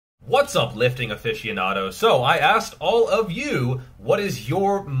What's up, lifting aficionados? So I asked all of you, what is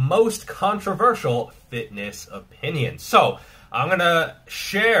your most controversial fitness opinion? So I'm going to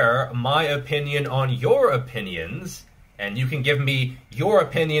share my opinion on your opinions, and you can give me your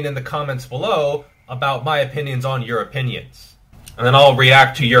opinion in the comments below about my opinions on your opinions. And then I'll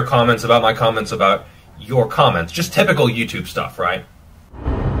react to your comments about my comments about your comments. Just typical YouTube stuff, right?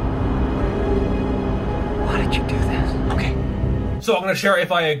 Why did you do this? Okay. So I'm going to share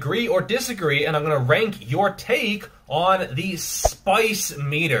if I agree or disagree, and I'm going to rank your take on the spice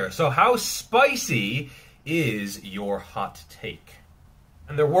meter. So how spicy is your hot take?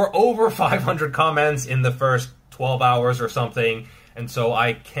 And there were over 500 comments in the first 12 hours or something, and so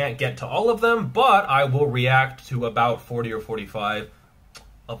I can't get to all of them, but I will react to about 40 or 45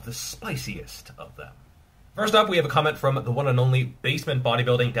 of the spiciest of them. First up, we have a comment from the one and only Basement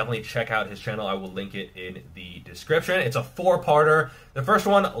Bodybuilding. Definitely check out his channel. I will link it in the description. It's a four-parter. The first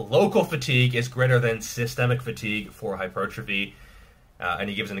one, local fatigue is greater than systemic fatigue for hypertrophy. And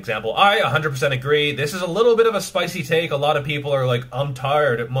he gives an example. I 100% agree. This is a little bit of a spicy take. A lot of people are like, I'm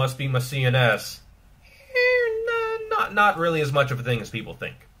tired. It must be my CNS. Not really as much of a thing as people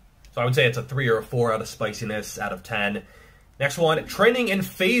think. So I would say it's a 3 or a 4 out of spiciness out of 10. Next one, training in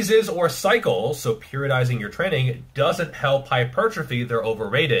phases or cycles, so periodizing your training, doesn't help hypertrophy. They're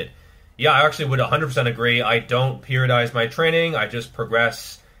overrated. Yeah, I actually would 100% agree. I don't periodize my training. I just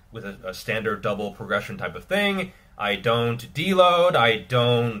progress with a standard double progression type of thing. I don't deload. I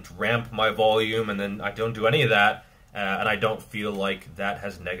don't ramp my volume, and then I don't do any of that. And I don't feel like that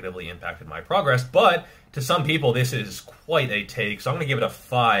has negatively impacted my progress. But to some people, this is quite a take, so I'm going to give it a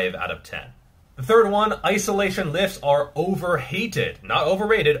 5 out of 10. The third one, isolation lifts are overhated. Not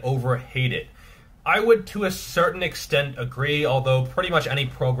overrated, overhated. I would, to a certain extent, agree, although pretty much any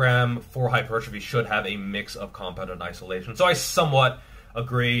program for hypertrophy should have a mix of compound and isolation. So I somewhat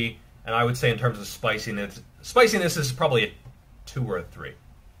agree, and I would say in terms of spiciness is probably a 2 or a 3.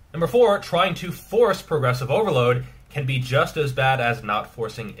 Number 4, trying to force progressive overload can be just as bad as not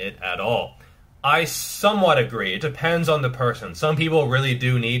forcing it at all. I somewhat agree. It depends on the person. Some people really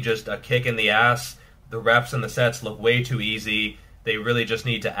do need just a kick in the ass. The reps and the sets look way too easy. They really just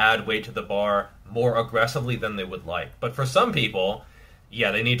need to add weight to the bar more aggressively than they would like. But for some people,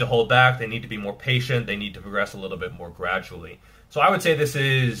 yeah, they need to hold back. They need to be more patient. They need to progress a little bit more gradually. So I would say this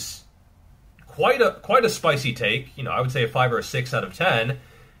is quite a spicy take. You know, I would say a 5 or a 6 out of 10.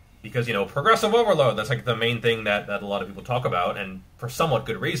 Because, you know, progressive overload, that's like the main thing that a lot of people talk about, and for somewhat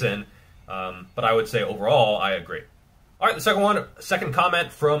good reason. But I would say overall, I agree. All right, the second one, second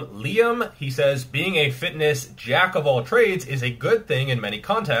comment from Liam. He says, being a fitness jack of all trades is a good thing in many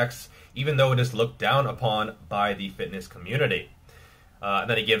contexts, even though it is looked down upon by the fitness community. And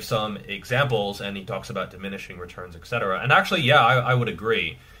then he gives some examples, and he talks about diminishing returns, etc. And actually, yeah, I would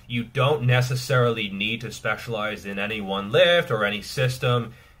agree. You don't necessarily need to specialize in any one lift or any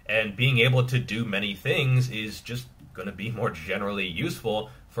system, and being able to do many things is just going to be more generally useful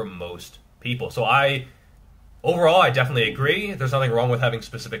for most people. So overall, I definitely agree. There's nothing wrong with having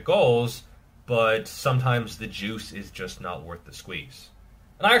specific goals, but sometimes the juice is just not worth the squeeze.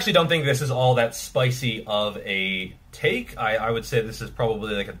 And I actually don't think this is all that spicy of a take. I would say this is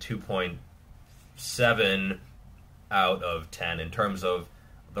probably like a 2.7 out of 10 in terms of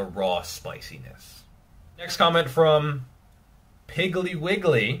the raw spiciness. Next comment from Piggly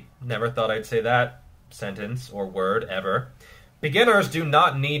Wiggly. Never thought I'd say that sentence or word ever. Beginners do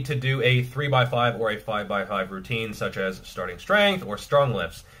not need to do a 3x5 or a 5x5 routine such as starting strength or strong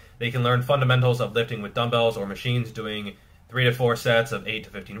lifts. They can learn fundamentals of lifting with dumbbells or machines, doing 3 to 4 sets of 8 to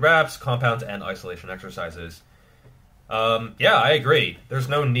 15 reps, compounds, and isolation exercises. Yeah, I agree. There's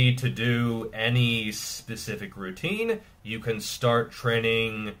no need to do any specific routine. You can start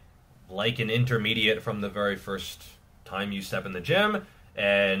training like an intermediate from the very first time you step in the gym,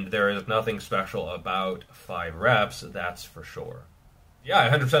 and there is nothing special about 5 reps, that's for sure. Yeah, I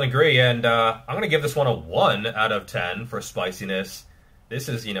 100% agree, and I'm going to give this one a 1 out of 10 for spiciness. This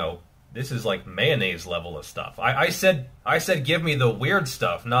is, you know, this is like mayonnaise level of stuff. I said give me the weird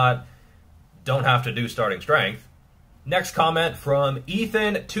stuff, not don't have to do starting strength. Next comment from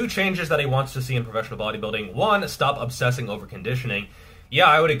Ethan, 2 changes that he wants to see in professional bodybuilding. 1, stop obsessing over conditioning. Yeah,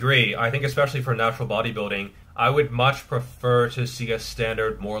 I would agree. I think especially for natural bodybuilding, I would much prefer to see a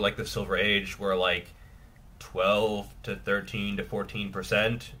standard more like the Silver Age, where like 12 to 13 to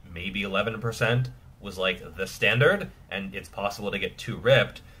 14%, maybe 11% was like the standard, and it's possible to get too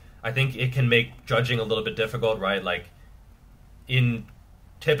ripped. I think it can make judging a little bit difficult, right? Like in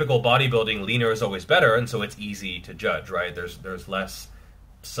typical bodybuilding, leaner is always better, and so it's easy to judge, right? There's less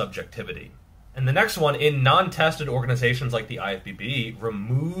subjectivity. And the next one, in non-tested organizations like the IFBB,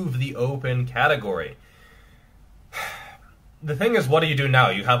 remove the open category. The thing is, what do you do now?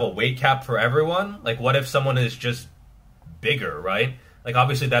 You have a weight cap for everyone? Like, what if someone is just bigger, right? Like,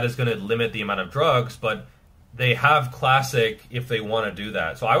 obviously that is going to limit the amount of drugs, but they have classic if they want to do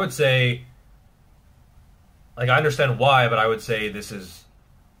that. So I would say, like, I understand why, but I would say this is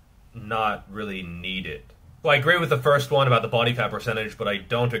not really needed. Well, I agree with the first one about the body fat percentage, but I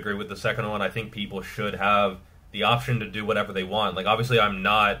don't agree with the second one. I think people should have the option to do whatever they want. Like, obviously, I'm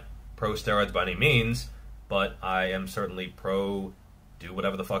not pro steroids by any means, but I am certainly pro do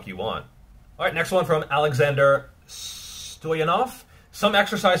whatever the fuck you want. All right, next one from Alexander Stoyanov. Some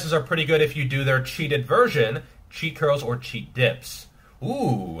exercises are pretty good if you do their cheated version, cheat curls or cheat dips.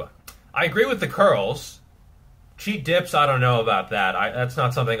 Ooh, I agree with the curls. Cheat dips, I don't know about that. That's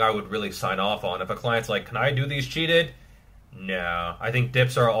not something I would really sign off on. If a client's like, can I do these cheated? No. I think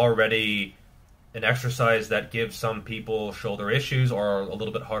dips are already an exercise that gives some people shoulder issues or a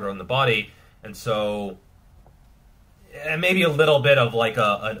little bit harder on the body. And so, and maybe a little bit of like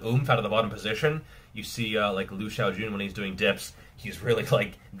an oomph out of the bottom position. You see like Liu Xiaojun when he's doing dips, he's really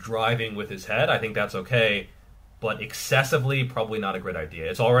like driving with his head. I think that's okay. But excessively, probably not a great idea.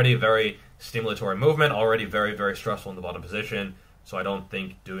 It's already a very stimulatory movement, already very, very stressful in the bottom position, so I don't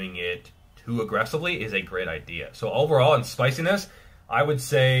think doing it too aggressively is a great idea. So overall, in spiciness, I would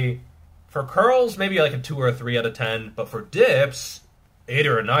say for curls, maybe like a 2 or a 3 out of 10, but for dips, 8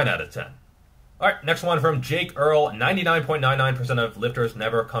 or a 9 out of 10. All right, next one from Jake Earl. 99.99% of lifters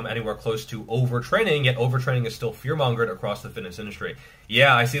never come anywhere close to overtraining, yet overtraining is still fear-mongered across the fitness industry.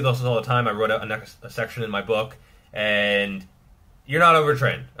 Yeah, I see those all the time. I wrote a section in my book, and you're not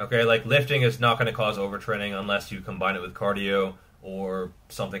overtrained, okay? Like, lifting is not going to cause overtraining unless you combine it with cardio or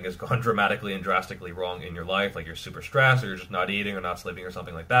something has gone dramatically and drastically wrong in your life, like you're super stressed or you're just not eating or not sleeping or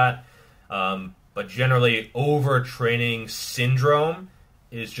something like that. But generally, overtraining syndrome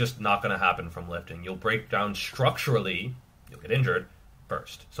is just not going to happen from lifting. You'll break down structurally, you'll get injured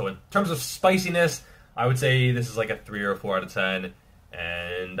first. So in terms of spiciness, I would say this is like a 3 or a 4 out of 10,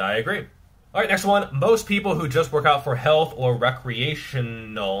 and I agree. All right, next one. Most people who just work out for health or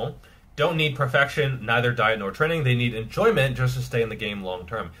recreational don't need perfection, neither diet nor training. They need enjoyment just to stay in the game long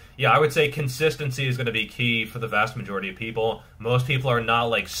term. Yeah, I would say consistency is going to be key for the vast majority of people. Most people are not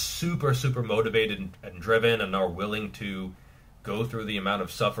like super, super motivated and driven and are willing to go through the amount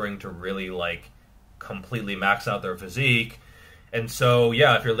of suffering to really like completely max out their physique. And so,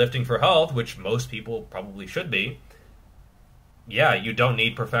 yeah, if you're lifting for health, which most people probably should be, yeah, you don't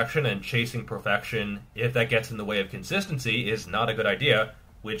need perfection, and chasing perfection, if that gets in the way of consistency, is not a good idea,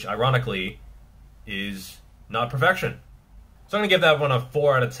 which ironically is not perfection. So I'm going to give that one a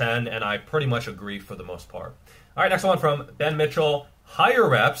 4 out of 10, and I pretty much agree for the most part. All right, next one from Ben Mitchell. Higher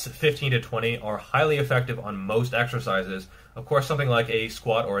reps, 15 to 20, are highly effective on most exercises. Of course, something like a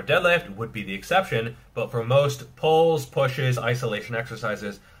squat or a deadlift would be the exception, but for most pulls, pushes, isolation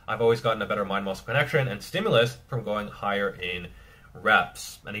exercises, I've always gotten a better mind-muscle connection and stimulus from going higher in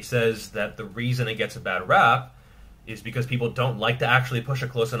reps. And he says that the reason it gets a bad rap is because people don't like to actually push it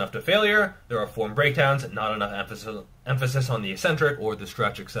close enough to failure. There are form breakdowns, not enough emphasis on the eccentric or the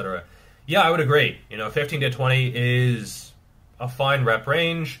stretch, etc. Yeah, I would agree. 15 to 20 is a fine rep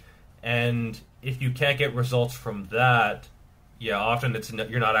range, and if you can't get results from that, yeah, often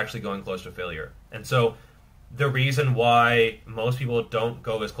you're not actually going close to failure. And so the reason why most people don't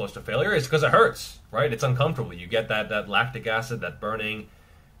go as close to failure is because it hurts, right? It's uncomfortable. You get that lactic acid, that burning.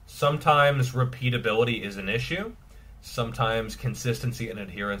 Sometimes repeatability is an issue. Sometimes consistency and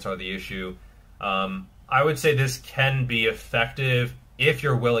adherence are the issue. I would say this can be effective if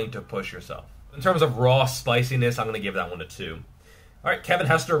you're willing to push yourself. In terms of raw spiciness, I'm going to give that one a 2. All right, Kevin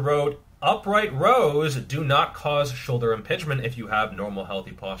Hester wrote, upright rows do not cause shoulder impingement if you have normal,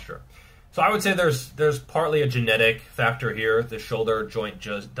 healthy posture. So I would say there's partly a genetic factor here. The shoulder joint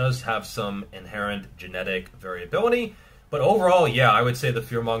just does have some inherent genetic variability. But overall, yeah, I would say the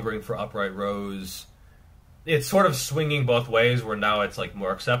fear-mongering for upright rows, it's sort of swinging both ways, where now it's like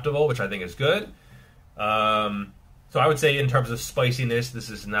more acceptable, which I think is good. So I would say in terms of spiciness, this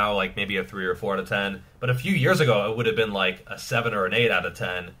is now like maybe a 3 or 4 out of 10. But a few years ago, it would have been like a 7 or an 8 out of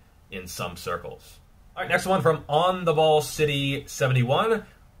 10 in some circles. All right, next one from On the Ball City 71.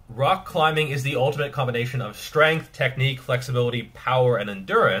 Rock climbing is the ultimate combination of strength, technique, flexibility, power, and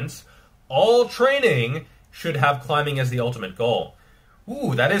endurance. All training should have climbing as the ultimate goal.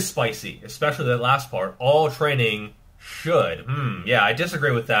 Ooh, that is spicy, especially that last part. All training should. Yeah, I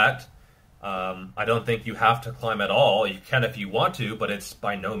disagree with that. I don't think you have to climb at all. You can if you want to, but it's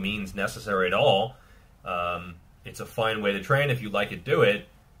by no means necessary at all. It's a fine way to train. If you like it, do it.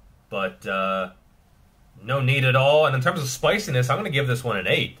 but no need at all. And in terms of spiciness, I'm going to give this one an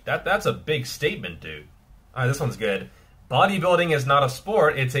 8. That's a big statement, dude. All right, this one's good. Bodybuilding is not a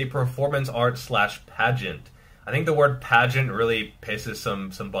sport, it's a performance art / pageant. I think the word pageant really pisses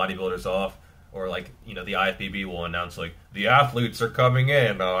some bodybuilders off. Or like, you know, the IFBB will announce like, the athletes are coming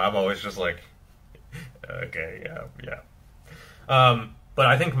in. Oh, I'm always just like, okay, yeah. But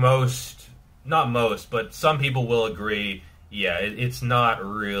I think not most, but some people will agree, yeah, it's not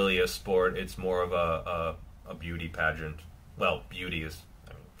really a sport. It's more of a beauty pageant. Well, beauty is...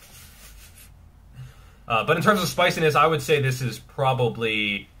 but in terms of spiciness, I would say this is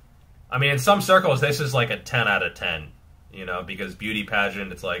probably... I mean, in some circles, this is like a 10 out of 10. You know, because beauty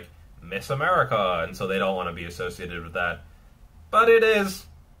pageant, it's like Miss America, and so they don't want to be associated with that. But it is.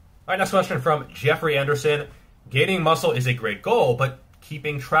 All right, next question from Jeffrey Anderson. Gaining muscle is a great goal, but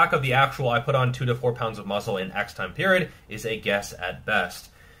keeping track of the actual I put on 2 to 4 pounds of muscle in X time period is a guess at best.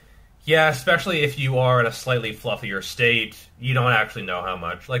 Yeah, especially if you are in a slightly fluffier state, you don't actually know how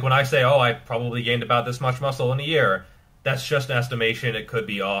much. Like when I say, oh, I probably gained about this much muscle in a year, that's just an estimation. It could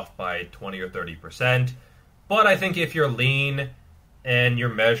be off by 20 or 30%. But I think if you're lean and you're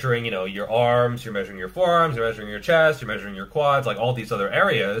measuring, you know, your arms, you're measuring your forearms, you're measuring your chest, you're measuring your quads, like all these other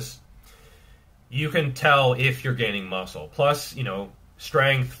areas, you can tell if you're gaining muscle. Plus, you know,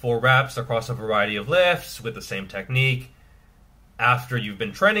 strength 4 reps across a variety of lifts with the same technique. After you've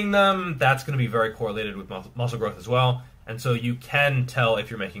been training them, that's going to be very correlated with muscle growth as well. And so you can tell if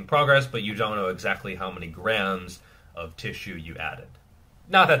you're making progress, but you don't know exactly how many grams of tissue you added.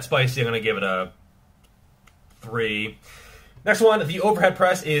 Not that spicy. I'm going to give it a 3. Next one, the overhead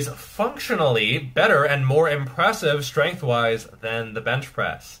press is functionally better and more impressive strength-wise than the bench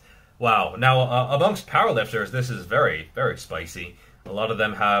press. Wow. Now, amongst powerlifters, this is very, very spicy. A lot of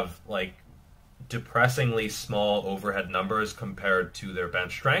them have, like, depressingly small overhead numbers compared to their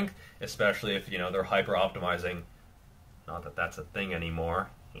bench strength, especially if, you know, they're hyper-optimizing. Not that that's a thing anymore.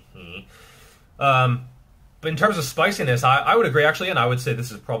 But in terms of spiciness, I would agree, actually, and I would say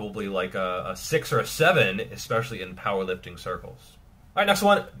this is probably like a 6 or a 7, especially in powerlifting circles. All right, next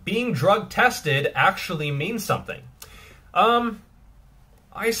one. Being drug-tested actually means something.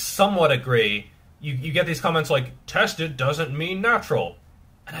 I somewhat agree. You get these comments like, tested doesn't mean natural.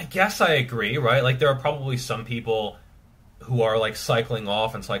 And I guess I agree, right? Like, there are probably some people who are, like, cycling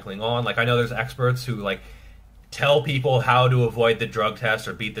off and cycling on. Like, I know there's experts who, like, tell people how to avoid the drug test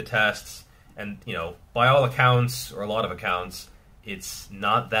or beat the tests. And, you know, by all accounts, or a lot of accounts, it's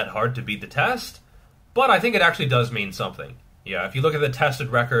not that hard to beat the test. But I think it actually does mean something. Yeah, if you look at the tested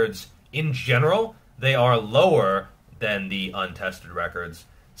records in general, they are lower than the untested records.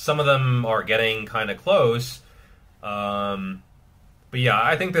 Some of them are getting kind of close. But yeah,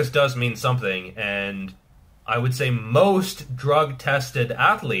 I think this does mean something. And I would say most drug-tested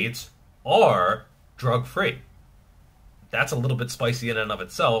athletes are drug-free. That's a little bit spicy in and of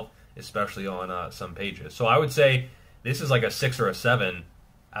itself, especially on some pages. So I would say this is like a 6 or a 7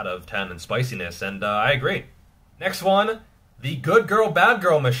 out of 10 in spiciness, and I agree. Next one, the good girl, bad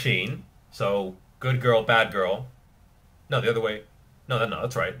girl machine. So, good girl, bad girl. No, the other way. No,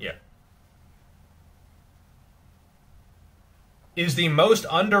 that's right, yeah. Is the most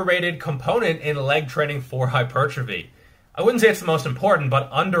underrated component in leg training for hypertrophy. I wouldn't say it's the most important, but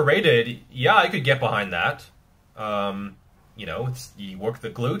underrated, yeah, I could get behind that. You know, you work the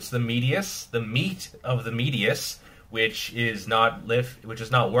glutes, the medius, the meat of the medius, which is not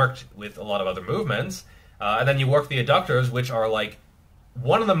worked with a lot of other movements. And then you work the adductors, which are like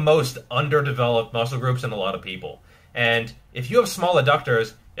one of the most underdeveloped muscle groups in a lot of people. And if you have small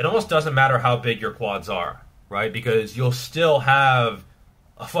adductors, it almost doesn't matter how big your quads are, right? Because you'll still have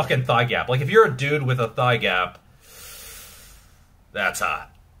a fucking thigh gap. Like, if you're a dude with a thigh gap, that's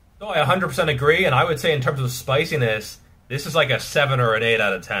hot. So I 100% agree, and I would say in terms of spiciness, this is like a 7 or an 8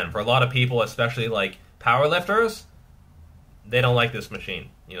 out of 10. For a lot of people, especially like powerlifters, they don't like this machine.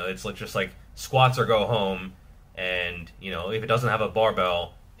 You know, it's like just like squats or go home, and, you know, if it doesn't have a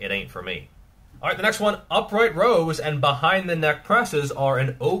barbell, it ain't for me. All right, the next one, upright rows and behind the neck presses are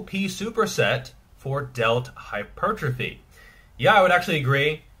an OP superset for delt hypertrophy. Yeah, I would actually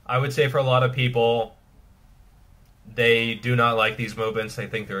agree. I would say for a lot of people, they do not like these movements. They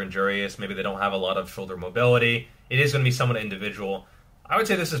think they're injurious. Maybe they don't have a lot of shoulder mobility. It is going to be somewhat individual. I would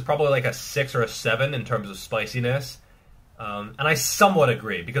say this is probably like a 6 or a 7 in terms of spiciness. And I somewhat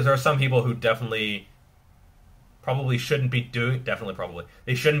agree, because there are some people who probably shouldn't be doing,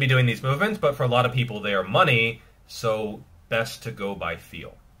 they shouldn't be doing these movements, but for a lot of people they are money, so best to go by feel.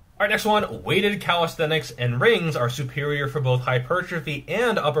 All right, next one, weighted calisthenics and rings are superior for both hypertrophy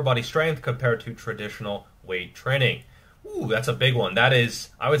and upper body strength compared to traditional weight training. Ooh, that's a big one. That is,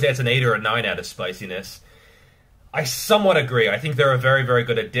 I would say it's an 8 or a 9 out of spiciness. I somewhat agree. I think they're a very, very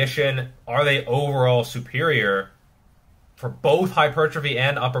good addition. Are they overall superior for both hypertrophy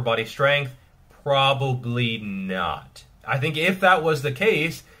and upper body strength? Probably not. I think if that was the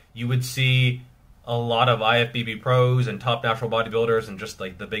case, you would see a lot of IFBB pros and top natural bodybuilders and just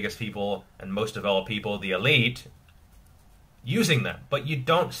like the biggest people and most developed people, the elite, using them. But you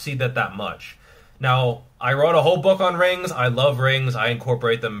don't see that much. Now, I wrote a whole book on rings. I love rings. I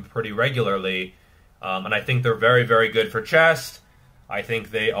incorporate them pretty regularly. And I think they're very, very good for chest. I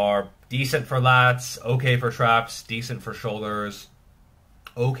think they are decent for lats, okay for traps, decent for shoulders,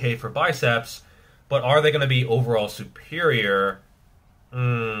 okay for biceps. But are they going to be overall superior?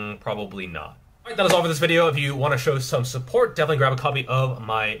 Probably not. All right, that is all for this video. If you want to show some support, definitely grab a copy of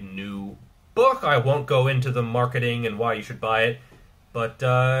my new book. I won't go into the marketing and why you should buy it, but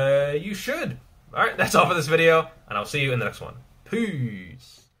you should. All right, that's all for this video, and I'll see you in the next one.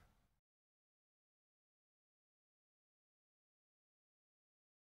 Peace.